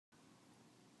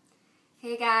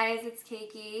Hey guys, it's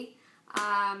Keiki.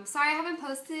 Sorry I haven't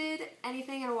posted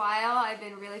anything in a while. I've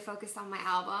been really focused on my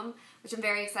album, which I'm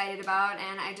very excited about,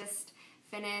 and I just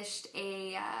finished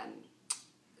a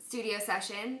studio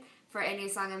session for a new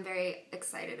song I'm very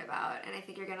excited about, and I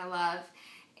think you're gonna love.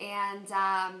 And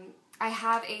I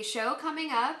have a show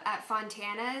coming up at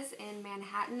Fontanas in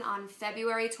Manhattan on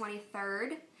February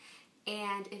 23rd.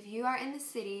 And if you are in the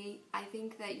city, I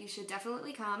think that you should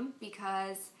definitely come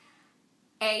because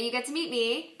A, you get to meet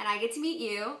me, and I get to meet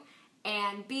you,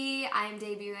 and B, I'm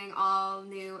debuting all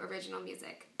new original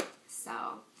music. So,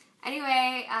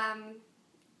 anyway,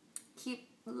 keep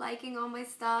liking all my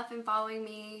stuff and following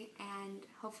me, and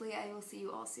hopefully I will see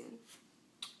you all soon.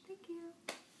 Thank you.